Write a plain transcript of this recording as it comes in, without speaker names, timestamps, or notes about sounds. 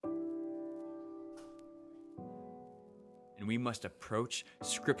And we must approach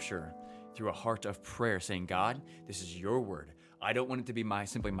Scripture through a heart of prayer, saying, God, this is your word. I don't want it to be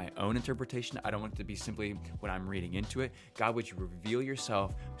simply my own interpretation. I don't want it to be simply what I'm reading into it. God, would you reveal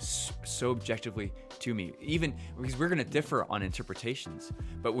yourself so objectively to me? Even because we're going to differ on interpretations.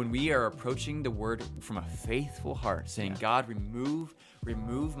 But when we are approaching the word from a faithful heart, saying, God, remove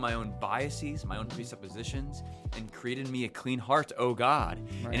my own biases, my own presuppositions, and create in me a clean heart, oh God.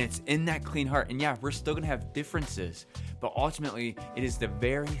 Right. And it's in that clean heart. And yeah, we're still going to have differences, but ultimately it is the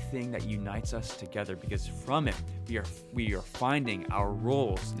very thing that unites us together, because from it, we are finding our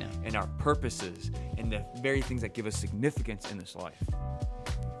roles and our purposes and the very things that give us significance in this life.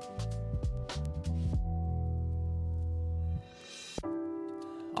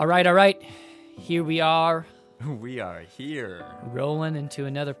 All right. Here we are. We are here. Rolling into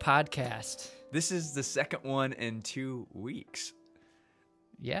another podcast. This is the second one in 2 weeks.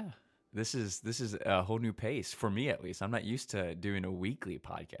 Yeah. This is a whole new pace for me, at least. I'm not used to doing a weekly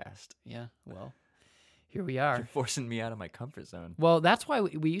podcast. Yeah, well, here we are. You're forcing me out of my comfort zone. Well, that's why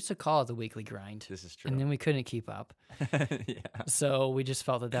we used to call it the weekly grind. This is true. And then we couldn't keep up. Yeah. So we just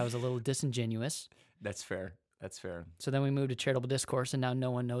felt that was a little disingenuous. That's fair. So then we moved to Charitable Discourse, and now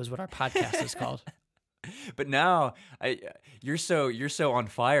no one knows what our podcast is called. But now you're so on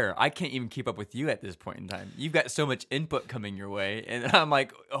fire. I can't even keep up with you at this point in time. You've got so much input coming your way, and I'm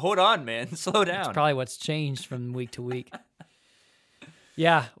like, hold on, man, slow down. It's probably what's changed from week to week.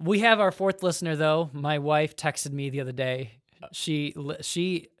 Yeah, we have our fourth listener though. My wife texted me the other day. She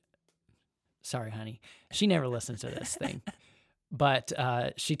sorry, honey, she never listens to this thing, but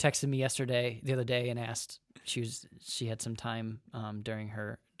she texted me the other day, and asked she had some time during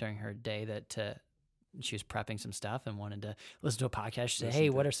her day that she was prepping some stuff and wanted to listen to a podcast. She said, hey,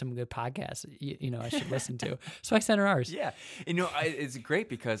 what are some good podcasts I should listen to? So I sent her ours. Yeah. It's great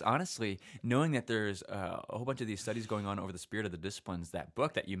because honestly, knowing that there's a whole bunch of these studies going on over the spirit of the disciplines, that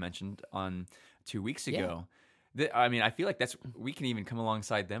book that you mentioned on 2 weeks ago, I feel like we can even come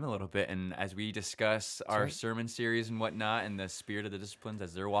alongside them a little bit. And as we discuss our sermon series and whatnot and the spirit of the disciplines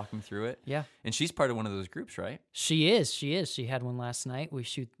as they're walking through it. Yeah. And she's part of one of those groups, right? She is. She had one last night. We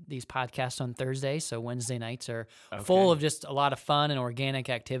shoot these podcasts on Thursday. So Wednesday nights are full of just a lot of fun and organic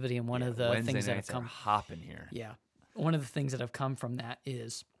activity. And one of the Wednesday things that have come hopping here. Yeah. One of the things that have come from that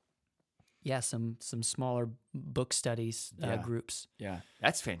is some smaller book studies groups. Yeah,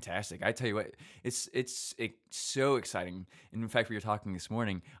 that's fantastic. I tell you what, it's so exciting. And in fact, we were talking this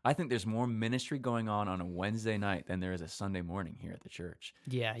morning. I think there's more ministry going on a Wednesday night than there is a Sunday morning here at the church.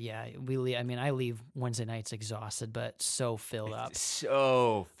 Yeah. I leave Wednesday nights exhausted, but so filled up.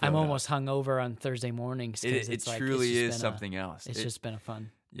 I'm almost hungover on Thursday mornings. It truly is something else. It's just been a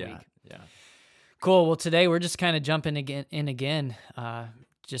fun week. Yeah. Cool. Well, today we're just kind of jumping again.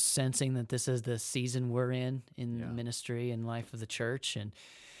 Just sensing that this is the season we're in the ministry and life of the church.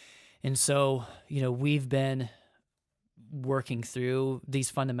 And so, we've been working through these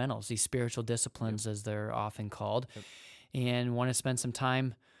fundamentals, these spiritual disciplines, as they're often called, and want to spend some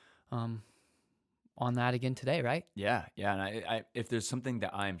time on that again today, right? Yeah. And I if there's something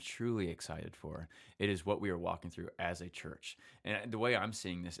that I'm truly excited for, it is what we are walking through as a church. And the way I'm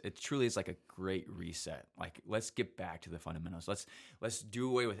seeing this, it truly is like a great reset. Like, let's get back to the fundamentals. Let's do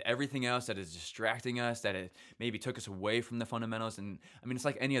away with everything else that is distracting us, that it maybe took us away from the fundamentals. And it's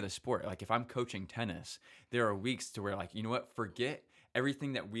like any other sport. Like, if I'm coaching tennis, there are weeks to where, like, you know what, forget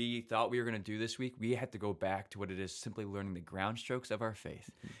everything that we thought we were going to do this week. We have to go back to what it is, simply learning the ground strokes of our faith.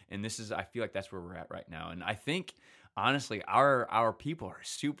 And I feel like that's where we're at right now. And I think, honestly, our people are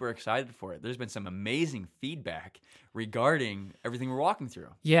super excited for it. There's been some amazing feedback regarding everything we're walking through.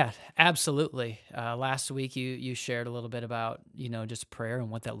 Yeah, absolutely. Last week you shared a little bit about, just prayer and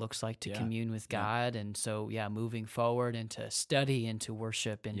what that looks like to commune with God. And so, moving forward into study, into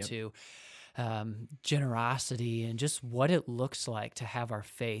worship, into generosity, and just what it looks like to have our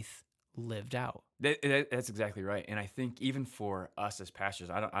faith lived out. That's exactly right. And I think even for us as pastors,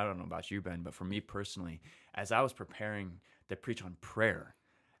 I don't know about you, Ben, but for me personally, as I was preparing to preach on prayer,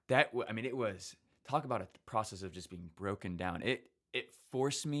 it was, talk about a process of just being broken down. It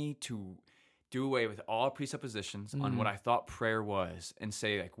forced me to do away with all presuppositions on what I thought prayer was, and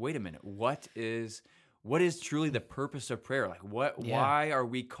say, like, wait a minute, what is truly the purpose of prayer? Like, why are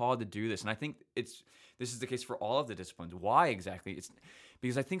we called to do this? And I think this is the case for all of the disciplines. Why exactly? It's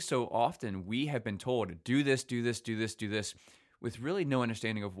because I think so often we have been told to do this, with really no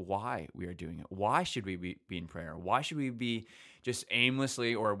understanding of why we are doing it. Why should we be in prayer? Why should we be just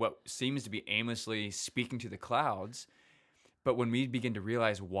aimlessly, or what seems to be aimlessly, speaking to the clouds? But when we begin to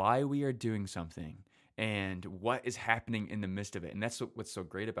realize why we are doing something, and what is happening in the midst of it. And that's what's so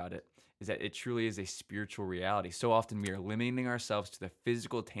great about it, is that it truly is a spiritual reality. So often we are limiting ourselves to the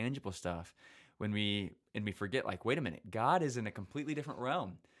physical, tangible stuff when we forget, like, wait a minute, God is in a completely different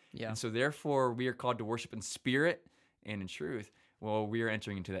realm. Yeah. And so therefore we are called to worship in spirit and in truth. Well, we are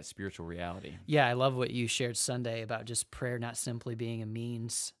entering into that spiritual reality. Yeah, I love what you shared Sunday about just prayer not simply being a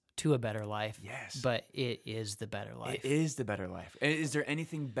means to a better life, Yes. but it is the better life. It is the better life. Is there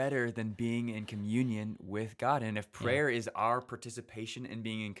anything better than being in communion with God? And if prayer is our participation in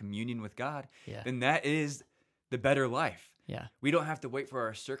being in communion with God, then that is the better life. Yeah. We don't have to wait for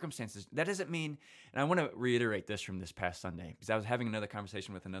our circumstances. That doesn't mean, and I want to reiterate this from this past Sunday, because I was having another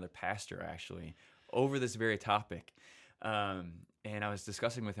conversation with another pastor, actually, over this very topic. And I was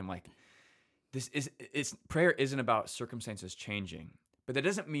discussing with him, like, prayer isn't about circumstances changing. But that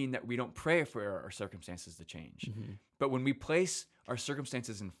doesn't mean that we don't pray for our circumstances to change. Mm-hmm. But when we place our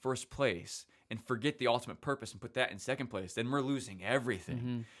circumstances in first place and forget the ultimate purpose and put that in second place, then we're losing everything.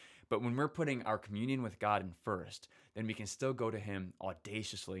 Mm-hmm. But when we're putting our communion with God in first, then we can still go to him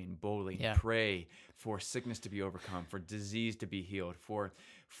audaciously and boldly and pray for sickness to be overcome, for disease to be healed, for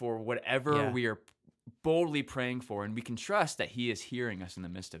whatever we are boldly praying for, and we can trust that he is hearing us in the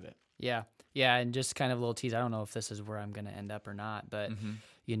midst of it. Yeah. Yeah, and just kind of a little tease, I don't know if this is where I'm going to end up or not, but,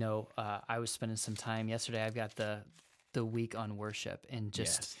 I was spending some time yesterday. I've got the week on worship, and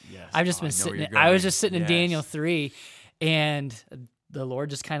just, I've just been sitting, I was just sitting in Daniel 3, and the Lord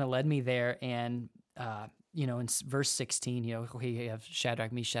just kind of led me there, and, in verse 16, you have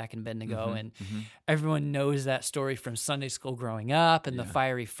Shadrach, Meshach, and Abednego, and everyone knows that story from Sunday school growing up, and the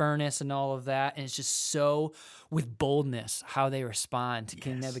fiery furnace and all of that, and it's just so, with boldness, how they respond to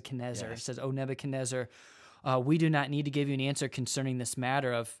King Nebuchadnezzar. It says, "O Nebuchadnezzar, we do not need to give you an answer concerning this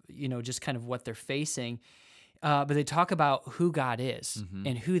matter of, just kind of what they're facing." But they talk about who God is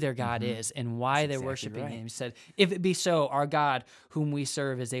and who their God is and why they're worshiping him. He said, "If it be so, our God, whom we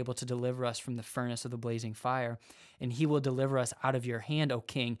serve, is able to deliver us from the furnace of the blazing fire, and he will deliver us out of your hand, O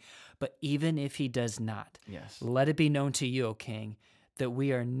king. But even if he does not, let it be known to you, O king, that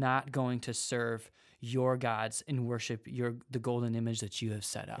we are not going to serve your gods and worship the golden image that you have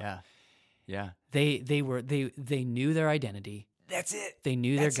set up." Yeah. They knew their identity. That's it. They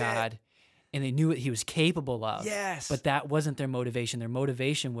knew their God. And they knew what he was capable of. Yes. But that wasn't their motivation. Their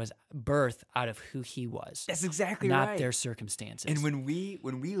motivation was birth out of who he was. That's exactly right. Not Not their circumstances. And when we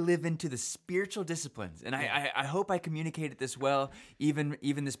live into the spiritual disciplines, and I hope I communicated this well, even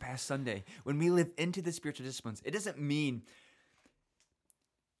this past Sunday, when we live into the spiritual disciplines, it doesn't mean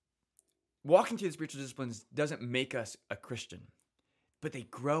walking through the spiritual disciplines doesn't make us a Christian. But they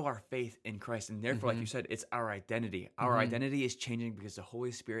grow our faith in Christ. And therefore, like you said, it's our identity. Our identity is changing because the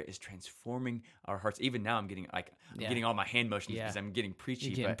Holy Spirit is transforming our hearts. Even now I'm getting getting all my hand motions because I'm getting preachy.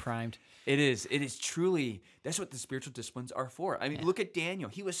 You're getting primed. It is truly, that's what the spiritual disciplines are for. I mean, look at Daniel.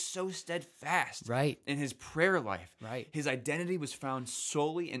 He was so steadfast in his prayer life. Right. His identity was found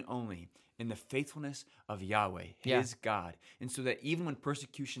solely and only in the faithfulness of Yahweh, his God. And so that even when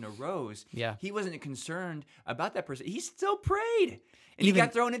persecution arose, he wasn't concerned about that person. He still prayed. And he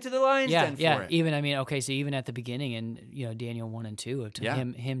got thrown into the lion's den for it. So even at the beginning in Daniel 1 and 2,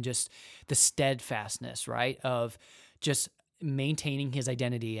 him just the steadfastness, right, of just maintaining his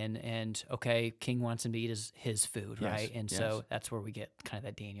identity and King wants him to eat his food, right? And so that's where we get kind of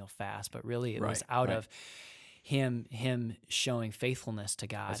that Daniel fast. But really it was out of him showing faithfulness to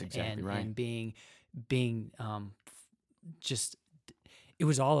God. That's exactly right. And being just, it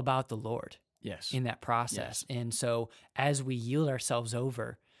was all about the Lord. In that process. And so as we yield ourselves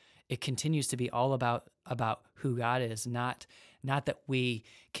over, it continues to be all about who God is, not that we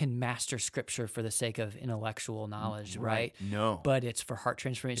can master scripture for the sake of intellectual knowledge, right? No. But it's for heart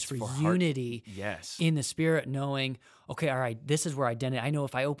transformation, it's for unity in the spirit, knowing, okay, all right, this is where identity, I know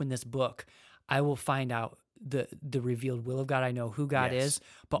if I open this book, I will find out the revealed will of God. I know who God is,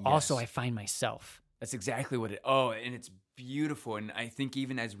 but also I find myself. That's exactly what and it's beautiful. And I think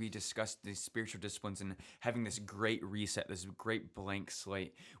even as we discuss these spiritual disciplines and having this great reset, this great blank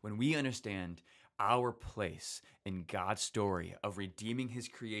slate, when we understand our place in God's story of redeeming his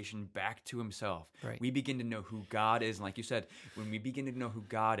creation back to himself, we begin to know who God is. And like you said, when we begin to know who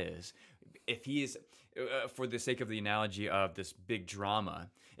God is, if he is, for the sake of the analogy of this big drama,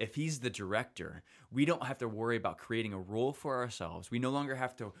 if he's the director, we don't have to worry about creating a role for ourselves. We no longer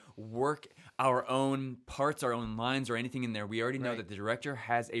have to work our own parts, our own lines, or anything in there. We already know that the director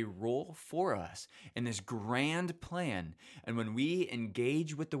has a role for us in this grand plan. And when we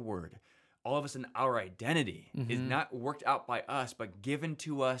engage with the word, all of a sudden our identity is not worked out by us, but given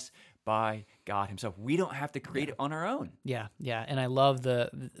to us by God himself. We don't have to create it on our own. Yeah. And I love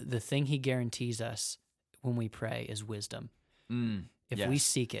the thing he guarantees us when we pray is wisdom. If Yes. we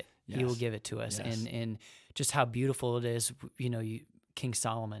seek it, he will Yes. give it to us. Yes. And just how beautiful it is, King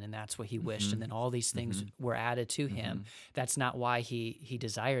Solomon, and that's what he wished. And then all these things were added to him. That's not why he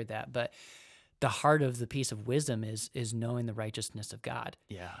desired that, but the heart of the piece of wisdom is knowing the righteousness of God.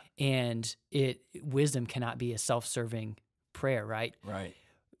 Yeah. And wisdom cannot be a self-serving prayer, right? Right.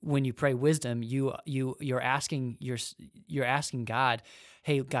 When you pray wisdom, you're asking God,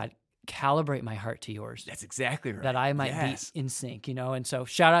 hey, God, calibrate my heart to yours. That's exactly right. That I might Yes. be in sync, And so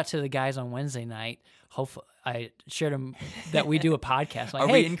shout out to the guys on Wednesday night. Hopefully, I shared them that we do a podcast. Like, Are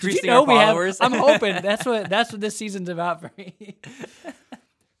we hey, increasing did you know our followers? I'm hoping that's what this season's about for me.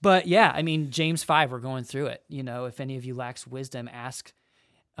 But yeah, I mean, James 5, we're going through it. If any of you lacks wisdom,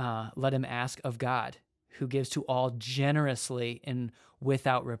 let him ask of God, who gives to all generously and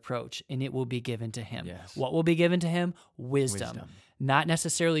without reproach, and it will be given to him. Yes. What will be given to him? Wisdom. Not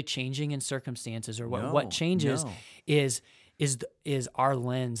necessarily changing in circumstances, or what changes No. is our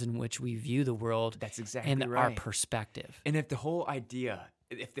lens in which we view the world. That's exactly and right. our perspective. And if the whole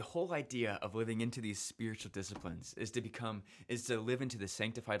idea of living into these spiritual disciplines is to live into the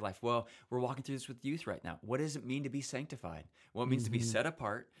sanctified life, well, we're walking through this with youth right now. What does it mean to be sanctified? Well, it means to be set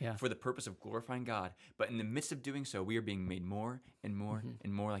apart for the purpose of glorifying God. But in the midst of doing so, we are being made more and more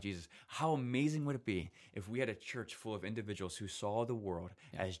and more like Jesus. How amazing would it be if we had a church full of individuals who saw the world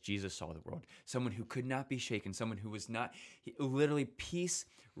as Jesus saw the world? Someone who could not be shaken, someone who was not, literally peace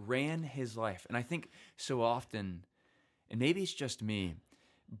ran his life. And I think so often, and maybe it's just me,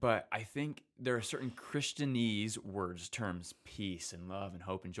 but I think there are certain Christianese words, terms, peace and love and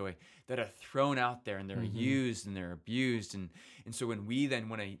hope and joy, that are thrown out there and they're used and they're abused. And so when we then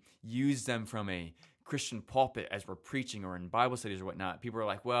want to use them from a Christian pulpit as we're preaching or in Bible studies or whatnot, people are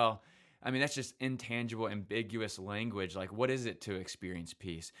like, well, I mean, that's just intangible, ambiguous language. Like, what is it to experience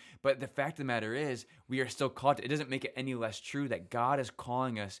peace? But the fact of the matter is, we are still called to, it doesn't make it any less true that God is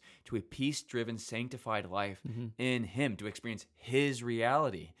calling us to a peace-driven, sanctified life in Him, to experience His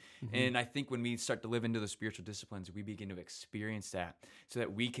reality. And I think when we start to live into the spiritual disciplines, we begin to experience that so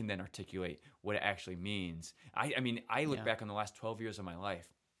that we can then articulate what it actually means. I mean, I look back on the last 12 years of my life,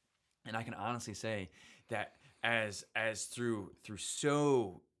 and I can honestly say that as through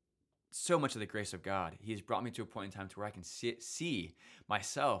so much of the grace of God, He has brought me to a point in time to where I can see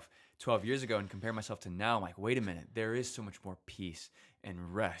myself 12 years ago and compare myself to now. I'm like, wait a minute, there is so much more peace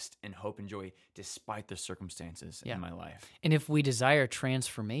and rest and hope and joy despite the circumstances in my life. And if we desire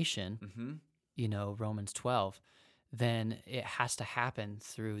transformation, Romans 12, then it has to happen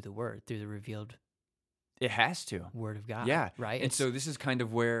through the Word, through the revealed It has to. Word of God. Yeah. Right? And so this is kind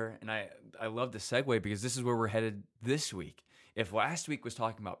of where, and I love the segue because this is where we're headed this week. If last week was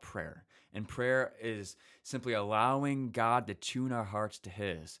talking about prayer, and prayer is simply allowing God to tune our hearts to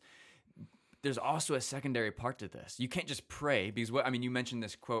His, there's also a secondary part to this. You can't just pray because you mentioned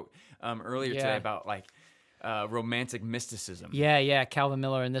this quote earlier today about romantic mysticism. Yeah, Calvin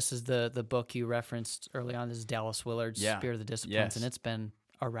Miller, and this is the book you referenced early on. This is Dallas Willard's Spirit of the Disciplines, and it's been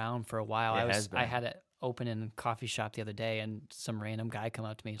around for a while. I had it open in a coffee shop the other day, and some random guy come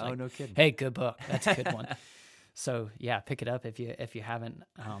up to me. He's like, no kidding. Hey, good book. That's a good one. So yeah, pick it up if you haven't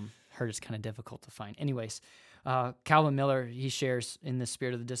heard. It's kind of difficult to find. Anyways, Calvin Miller, he shares in the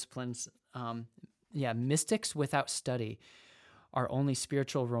Spirit of the Disciplines. Mystics without study are only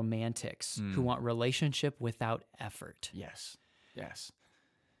spiritual romantics who want relationship without effort. Yes.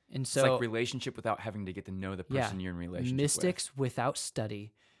 And so it's like relationship without having to get to know the person you're in relationship mystics without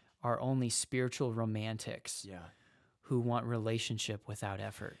study are only spiritual romantics who want relationship without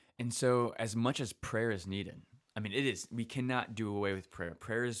effort. And so as much as prayer is needed, it is. We cannot do away with prayer.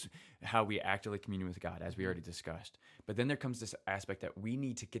 Prayer is how we actively commune with God, as we already discussed. But then there comes this aspect that we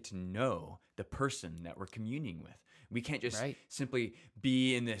need to get to know the person that we're communing with. We can't just simply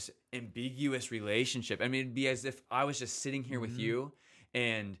be in this ambiguous relationship. It'd be as if I was just sitting here with you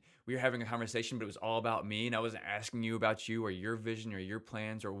and we were having a conversation, but it was all about me and I wasn't asking you about you or your vision or your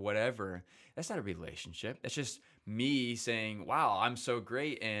plans or whatever. That's not a relationship. That's just me saying, wow, I'm so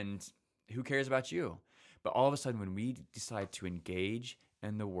great and who cares about you? But all of a sudden, when we decide to engage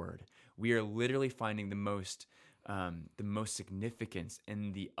in the Word, we are literally finding the most significance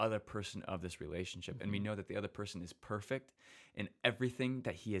in the other person of this relationship. And we know that the other person is perfect in everything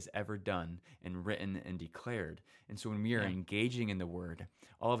that he has ever done and written and declared. And so when we are engaging in the Word,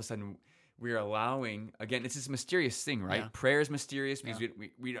 all of a sudden we are allowing, again, it's this mysterious thing, right? Yeah. Prayer is mysterious because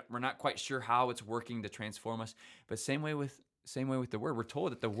we're not quite sure how it's working to transform us. But same way with the Word. We're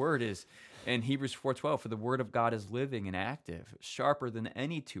told that the Word is, in Hebrews 4:12, for the Word of God is living and active, sharper than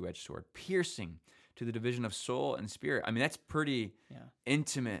any two-edged sword, piercing to the division of soul and spirit. That's pretty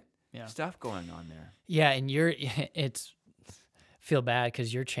intimate stuff going on there. Yeah, and it's feel bad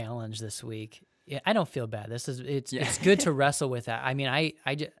because you're challenged this week. Yeah, I don't feel bad. It's good to wrestle with that. I mean,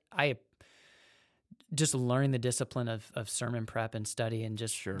 I just learning the discipline of sermon prep and study and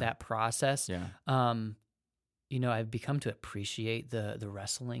just that process. Yeah. I've become to appreciate the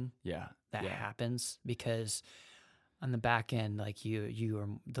wrestling that happens, because on the back end, like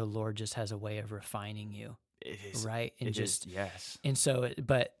the Lord just has a way of refining you. It is. Right. And yes. And so,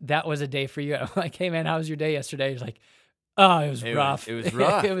 but that was a day for you. I'm like, hey man, how was your day yesterday? He's like, oh, it was rough. It was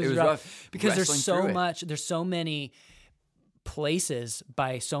rough. It was rough. Because Wrestling there's so many places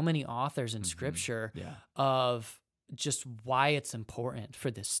by so many authors in Scripture of just why it's important for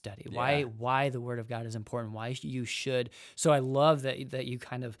this study, why the Word of God is important, why you should. So I love that you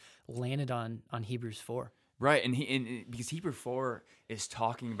kind of landed on Hebrews 4. Right, and because Hebrews 4 is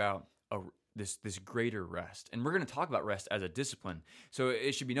talking about this greater rest, and we're going to talk about rest as a discipline. So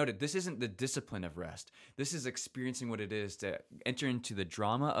it should be noted, this isn't the discipline of rest. This is experiencing what it is to enter into the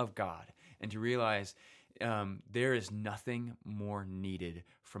drama of God and to realize there is nothing more needed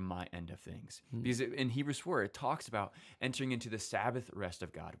from my end of things. Because in Hebrews 4, it talks about entering into the Sabbath rest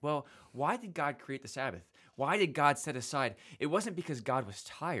of God. Well, why did God create the Sabbath? Why did God set aside? It wasn't because God was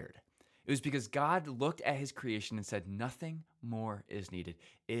tired. It was because God looked at his creation and said, nothing more is needed.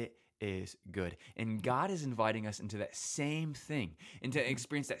 It is good. And God is inviting us into that same thing, and to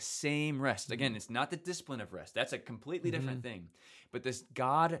experience that same rest. Again, it's not the discipline of rest. That's a completely different thing. But this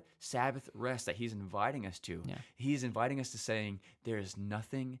God Sabbath rest that he's inviting us to, he's inviting us to saying, there is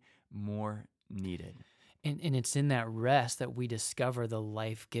nothing more needed. And it's in that rest that we discover the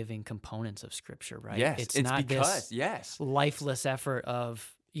life-giving components of Scripture, right? Yes, it's not because, this lifeless effort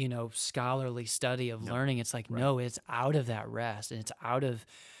of, scholarly study of learning. It's like, no, it's out of that rest, and it's out of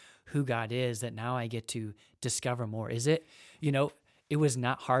who God is that now I get to discover more. Is it, it was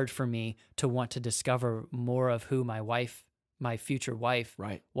not hard for me to want to discover more of who my future wife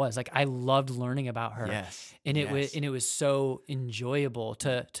was. Like, I loved learning about her. Yes. And it was so enjoyable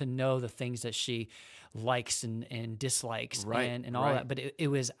to know the things that she likes and dislikes and all that. But it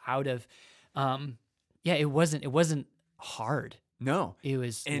was out of, it wasn't hard. No, it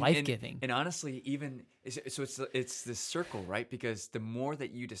was life-giving. And honestly, even so, it's this circle, right? Because the more that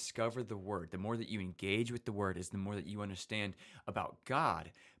you discover the Word, the more that you engage with the Word, is the more that you understand about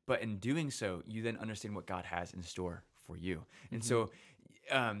God. But in doing so, you then understand what God has in store for you. And so,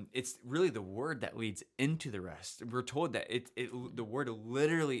 it's really the Word that leads into the rest. We're told that the Word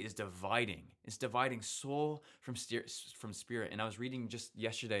literally is dividing. It's dividing soul from spirit. And I was reading just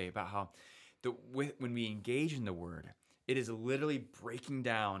yesterday about how when we engage in the Word, it is literally breaking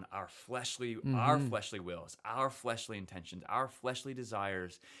down our fleshly wills, our fleshly intentions, our fleshly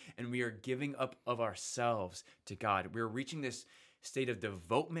desires, and we are giving up of ourselves to God. We're reaching this state of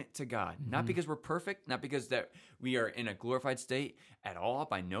devotement to God, not because we're perfect, not because that we are in a glorified state at all,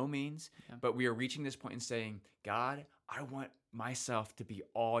 by no means, but we are reaching this point and saying, God, I want myself to be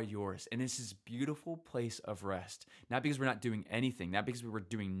all yours. And it's this beautiful place of rest, not because we're not doing anything, not because we were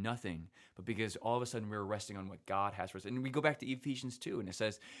doing nothing, but because all of a sudden we're resting on what God has for us. And we go back to Ephesians 2, and it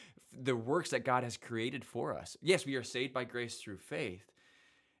says the works that God has created for us. Yes, we are saved by grace through faith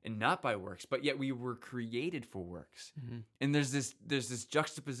and not by works, but yet we were created for works. And there's this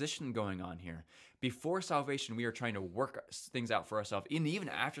juxtaposition going on here. Before salvation, we are trying to work things out for ourselves. And even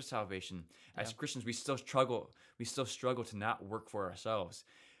after salvation, as Christians, we still struggle to not work for ourselves.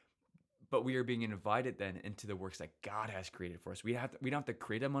 But we are being invited then into the works that God has created for us. We don't have to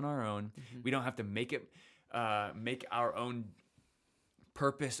create them on our own. We don't have to make our own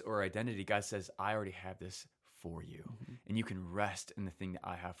purpose or identity. God says, I already have this for you. And you can rest in the thing that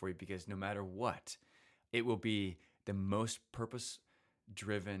I have for you, because no matter what, it will be the most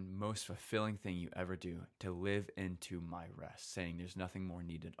purpose-driven, most fulfilling thing you ever do, to live into my rest, saying there's nothing more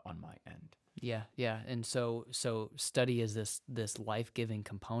needed on my end. Yeah. And so study is this life-giving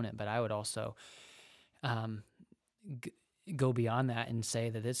component, but I would also go beyond that and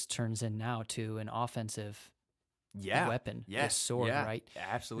say that this turns in now to an offensive weapon, this sword, right?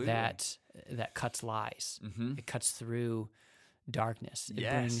 Absolutely. That cuts lies. It cuts through darkness. It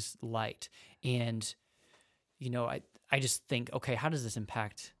brings light. And, I just think, okay, how does this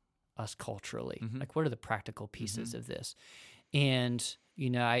impact us culturally? Like, what are the practical pieces of this? And,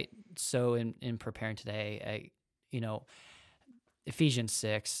 so in preparing today, Ephesians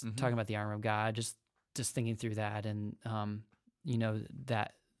 6, talking about the armor of God, just thinking through that, and,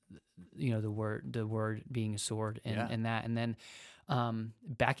 the word being a sword, and that, and then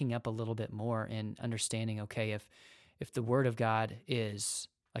backing up a little bit more and understanding, okay, if the Word of God is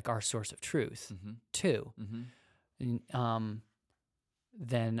like our source of truth too,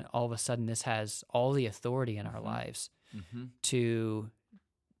 then all of a sudden this has all the authority in our lives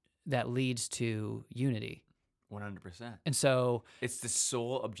that leads to unity. 100%. And so it's the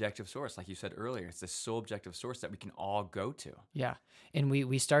sole objective source, like you said earlier. It's the sole objective source that we can all go to. Yeah, and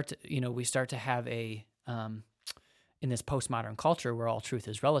we start to have a in this postmodern culture where all truth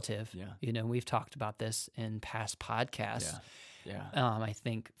is relative. Yeah. We've talked about this in past podcasts. Yeah. I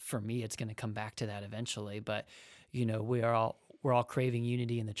think for me, it's going to come back to that eventually. But we're all craving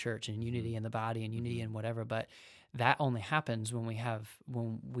unity in the church and unity in the body and unity in whatever. But that only happens when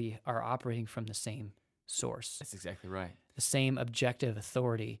we are operating from the same source. That's exactly right. The same objective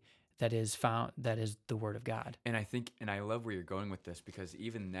authority that is the Word of God. And I love where you're going with this, because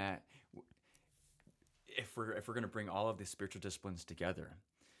even that, if we're going to bring all of these spiritual disciplines together,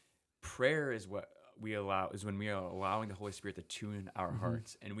 prayer is when we are allowing the Holy Spirit to tune our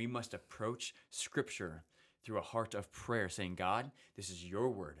hearts, and we must approach Scripture through a heart of prayer, saying, God, this is your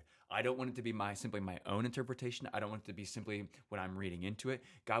word. I don't want it to be simply my own interpretation. I don't want it to be simply what I'm reading into it.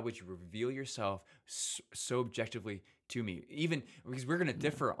 God, would you reveal yourself so objectively to me? Even because we're going to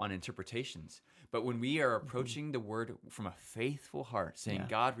differ on interpretations, but when we are approaching the word from a faithful heart, saying,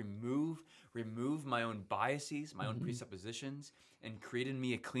 God, remove my own biases, my own presuppositions, and create in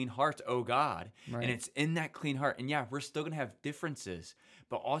me a clean heart, oh God. Right. And it's in that clean heart. And we're still going to have differences,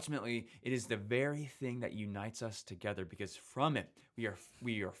 but ultimately it is the very thing that unites us together, because from it,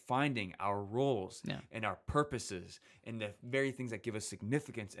 we are finding our roles and our purposes and the very things that give us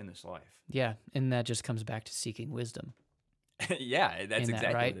significance in this life. Yeah, and that just comes back to seeking wisdom. That's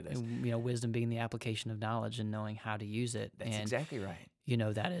exactly right? what it is. And, wisdom being the application of knowledge and knowing how to use it. That's exactly right.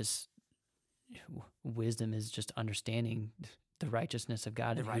 That is, wisdom is just understanding the righteousness of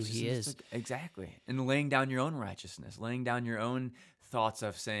God and who He is. Exactly. And laying down your own righteousness, laying down your own thoughts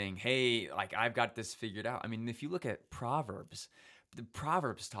of saying, hey, like, I've got this figured out. I mean, if you look at Proverbs, the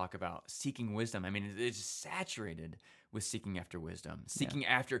Proverbs talk about seeking wisdom. I mean, it's saturated with seeking after wisdom, seeking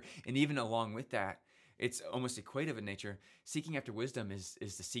after, and even along with that, it's almost equative in nature. Seeking after wisdom is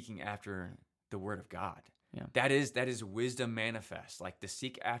the seeking after the Word of God. Yeah. That is wisdom manifest. Like, to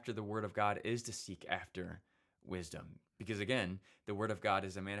seek after the Word of God is to seek after wisdom. Because again, the Word of God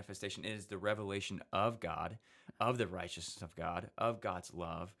is a manifestation, it is the revelation of God, of the righteousness of God, of God's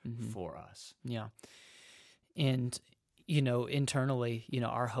love for us. Yeah. And, internally,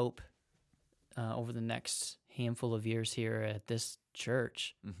 our hope over the next handful of years here at this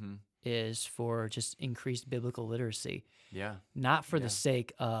church is for just increased biblical literacy. Yeah. Not for the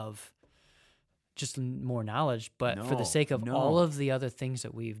sake of just more knowledge, but for the sake of all of the other things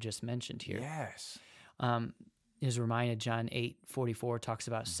that we've just mentioned here. Yes. Is reminded, John 8:44 talks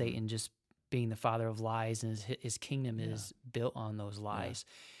about Satan just being the father of lies, and his kingdom is built on those lies.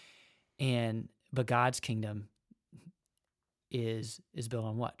 But God's kingdom is built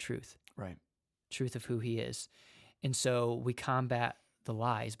on what? Truth. Right. Truth of who He is. And so we combat the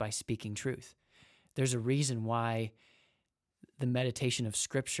lies by speaking truth. There's a reason why the meditation of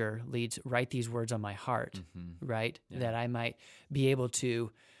Scripture leads, write these words on my heart, right? Yeah. That I might be able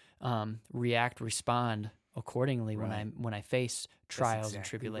to respond accordingly when I face trials and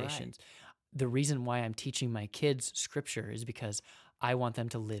tribulations. Right. The reason why I'm teaching my kids Scripture is because I want them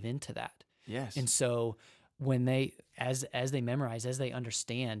to live into that. Yes. And so when they, as they memorize, as they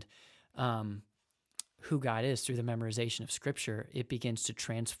understand who God is through the memorization of Scripture, it begins to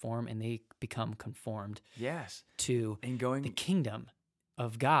transform, and they become conformed to the kingdom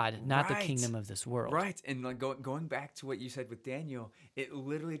of God, not the kingdom of this world. Right. And like going back to what you said with Daniel, it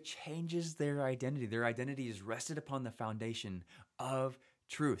literally changes their identity. Their identity is rested upon the foundation of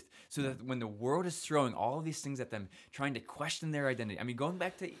truth. So that when the world is throwing all of these things at them, trying to question their identity. I mean, going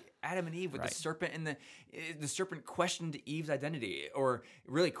back to Adam and Eve with the serpent, and the serpent questioned Eve's identity, or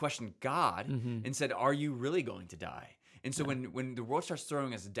really questioned God and said, are you really going to die? And so when the world starts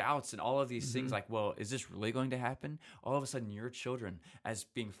throwing us doubts and all of these things like, well, is this really going to happen? All of a sudden, your children, as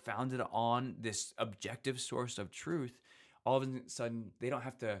being founded on this objective source of truth, all of a sudden, they don't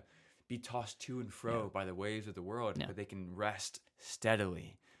have to be tossed to and fro by the waves of the world, but they can rest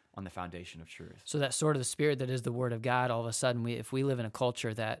steadily on the foundation of truth. So that sword of the Spirit that is the Word of God, all of a sudden, if we live in a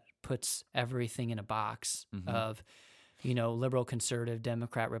culture that puts everything in a box of, liberal, conservative,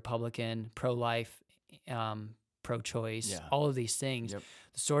 Democrat, Republican, pro-life, pro-choice, all of these things, the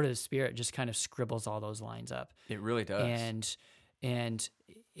sword of the Spirit just kind of scribbles all those lines up. It really does. And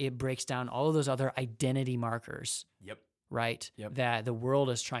it breaks down all of those other identity markers. Right? That the world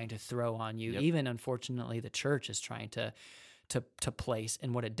is trying to throw on you. Even, unfortunately, the church is trying to place.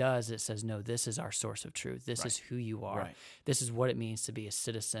 And what it does, it says, no, this is our source of truth. This is who you are. This is what it means to be a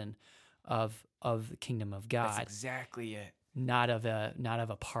citizen of the kingdom of God. That's exactly it. not of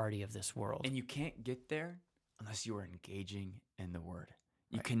a party of this world. And you can't get there unless you are engaging in the Word.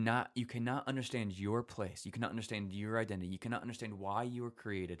 You Right. cannot understand your place. You cannot understand your identity. You cannot understand why you were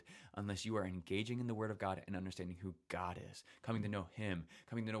created unless you are engaging in the Word of God and understanding who God is, coming to know Him,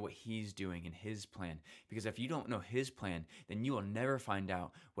 coming to know what He's doing in His plan. Because if you don't know His plan, then you will never find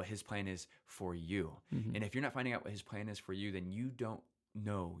out what His plan is for you. Mhm. And if you're not finding out what His plan is for you, then you don't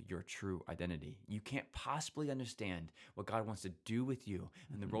know your true identity. You can't possibly understand what God wants to do with you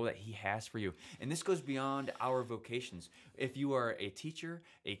and the role that He has for you. And this goes beyond our vocations. If you are a teacher,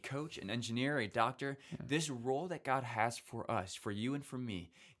 a coach, an engineer, a doctor, this role that God has for us, for you and for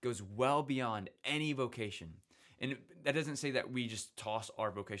me, goes well beyond any vocation. And that doesn't say that we just toss our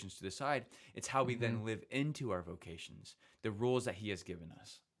vocations to the side. It's how we then live into our vocations, the roles that He has given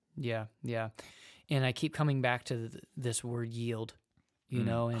us. Yeah, yeah. And I keep coming back to this word yield, you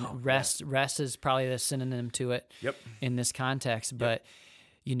know, and Oh, rest is probably the synonym to it Yep. in this context, but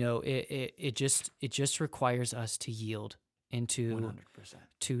you know, it just requires us to yield and 100%.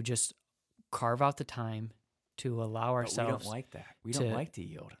 to just carve out the time to allow But we ourselves. don't like that. We don't to- like to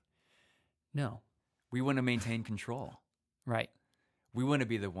yield. No, We want to maintain control. right. We want to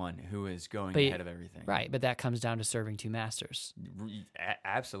be the one who is going But- ahead of everything. Right, but that comes down to serving two masters,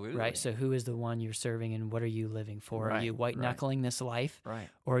 Absolutely. right? So who is the one you're serving and what are you living for? Are Right, you white knuckling this life, Right.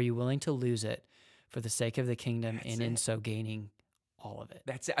 or are you willing to lose it for the sake of the kingdom That's and in it. so gaining all of it?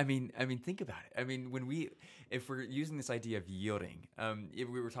 That's it. I mean, think about it. I mean, if we're using this idea of yielding, if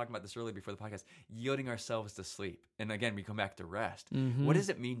we were talking about this earlier before the podcast, yielding ourselves to sleep. And again, we come back to rest. Mhm. What does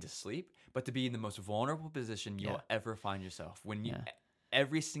it mean to sleep? But to be in the most vulnerable position you'll Yeah. ever find yourself. When Yeah.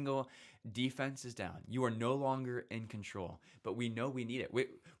 every single defense is down, you are no longer in control. But we know we need it.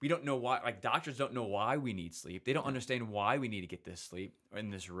 We don't know why. Like doctors don't know why we need sleep. They don't understand why we need to get this sleep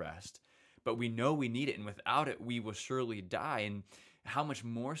and this rest. But we know we need it, and without it, we will surely die. And how much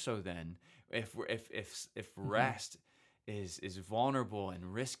more so then, if rest is vulnerable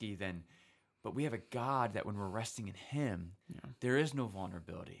and risky, then. But we have a God that when we're resting in Him, there is no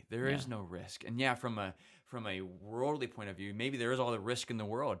vulnerability, there is no risk. And from a worldly point of view, maybe there is all the risk in the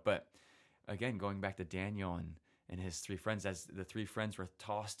world. But again, going back to Daniel and his three friends, as the three friends were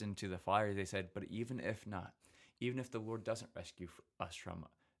tossed into the fire, they said, "But even if not, even if the Lord doesn't rescue us from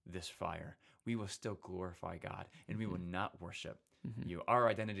this fire, we will still glorify God, and we will not worship you. Our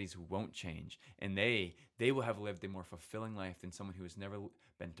identities won't change, and they will have lived a more fulfilling life than someone who has never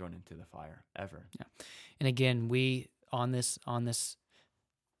been thrown into the fire ever." Yeah. And again, we on this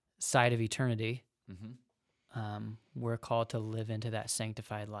side of eternity, we're called to live into that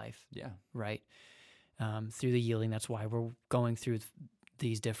sanctified life, Yeah. right? Through the yielding. That's why we're going through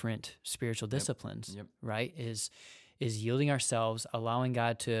these different spiritual disciplines, Yep. right? Is yielding ourselves, allowing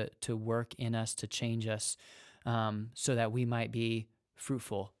God to work in us, to change us, so that we might be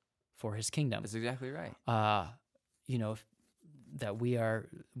fruitful for His kingdom. That's exactly right. You know, that we are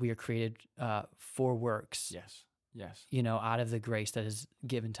created for works. Yes. You know, out of the grace that is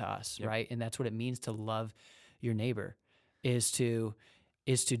given to us, Yep. right? And that's what it means to love your neighbor, is to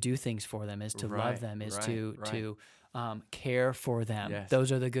do things for them, is to Right, love them, is right, to right. care for them. Yes.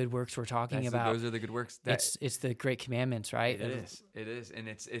 Those are the good works we're talking about. Those are the good works. It's the great commandments, right? It is, and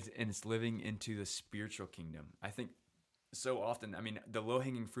it's living into the spiritual kingdom. I think so often, I mean, the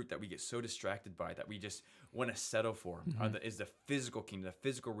low-hanging fruit that we get so distracted by, that we just want to settle for, is the physical kingdom, the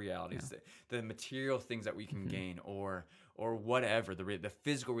physical realities, the material things that we can gain, or whatever, the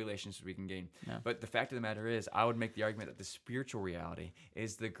physical relationships we can gain. Yeah. But the fact of the matter is, I would make the argument that the spiritual reality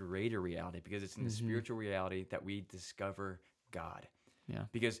is the greater reality, because it's in the spiritual reality that we discover God. Yeah.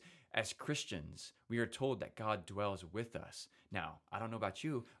 Because as Christians, we are told that God dwells with us. Now, I don't know about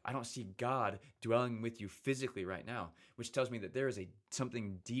you, I don't see God dwelling with you physically right now, which tells me that there is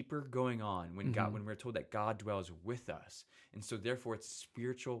something deeper going on when we're told that God dwells with us. And so therefore it's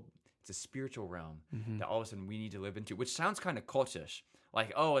a spiritual realm that all of a sudden we need to live into, which sounds kind of cultish.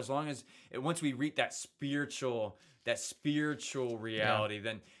 Like, as long as once we reach that spiritual reality,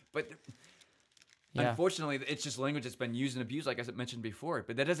 then unfortunately, it's just language that's been used and abused, like I mentioned before,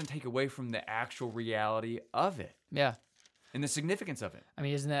 but that doesn't take away from the actual reality of it Yeah. and the significance of it. I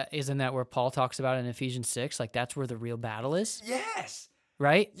mean, isn't that where Paul talks about in Ephesians 6? Like, that's where the real battle is, Yes.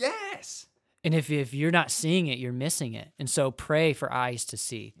 right? Yes. And if you're not seeing it, you're missing it. And so pray for eyes to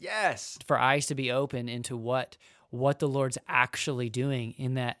see, Yes. for eyes to be open into what the Lord's actually doing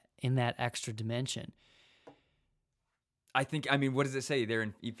in that extra dimension. I think, what does it say there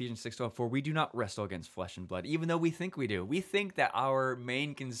in Ephesians 6:12? For we do not wrestle against flesh and blood, even though we think we do. We think that our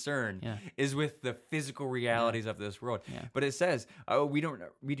main concern is with the physical realities of this world. Yeah. But it says, we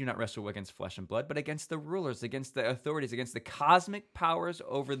do not wrestle against flesh and blood, but against the rulers, against the authorities, against the cosmic powers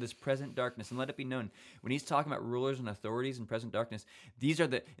over this present darkness. And let it be known, when he's talking about rulers and authorities and present darkness, these are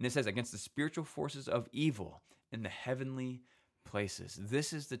and it says, against the spiritual forces of evil in the heavenly places.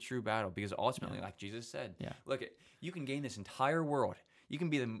 This is the true battle, because ultimately, like Jesus said, look, you can gain this entire world. You can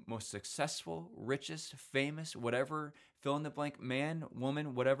be the most successful, richest, famous, whatever, fill in the blank, man,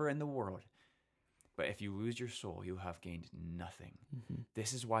 woman, whatever in the world. But if you lose your soul, you have gained nothing. Mm-hmm.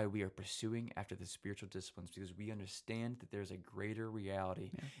 This is why we are pursuing after the spiritual disciplines, because we understand that there's a greater reality.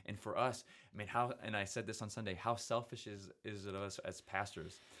 Yeah. And for us, and I said this on Sunday, how selfish is it of us as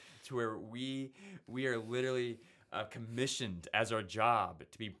pastors, to where we are literally commissioned as our job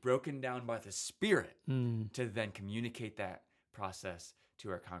to be broken down by the Spirit to then communicate that process to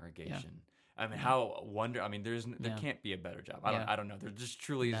our congregation. Yeah. How there can't be a better job. I don't know. There just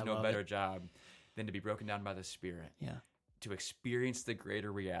truly is no better job than to be broken down by the Spirit. Yeah. To experience the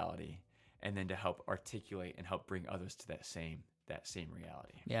greater reality, and then to help articulate and help bring others to that same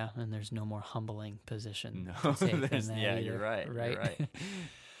reality. Yeah, and there's no more humbling position to take than that. Yeah, either, you're right. You're right.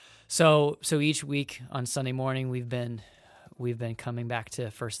 So each week on Sunday morning we've been coming back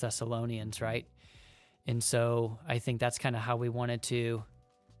to 1 Thessalonians, right? And so I think that's kind of how we wanted to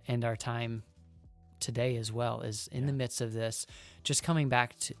end our time today as well, is in the midst of this, just coming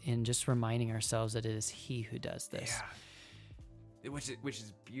back to and just reminding ourselves that it is He who does this. Yeah. Which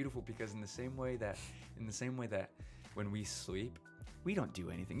is beautiful, because in the same way that when we sleep, we don't do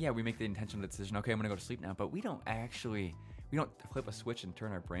anything. Yeah, we make the intentional decision, okay, I'm going to go to sleep now, but we don't flip a switch and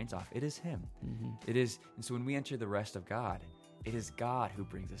turn our brains off. It is Him. Mm-hmm. And so when we enter the rest of God, it is God who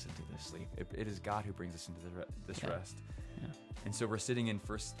brings us into this sleep. It is God who brings us into this rest. Yeah. And so we're sitting in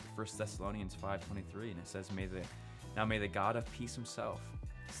 1 Thessalonians 5:23, and it says, May the God of peace Himself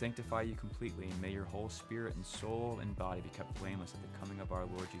sanctify you completely, and may your whole spirit and soul and body be kept blameless at the coming of our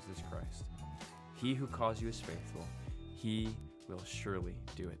Lord Jesus Christ. He who calls you is faithful. He will surely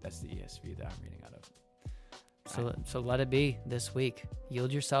do it. That's the ESV that I'm reading out of. So let it be this week.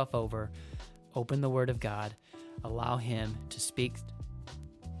 Yield yourself over. Open the Word of God. Allow Him to speak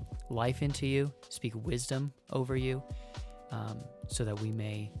life into you, speak wisdom over you, so that we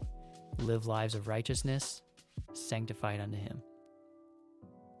may live lives of righteousness, sanctified unto Him.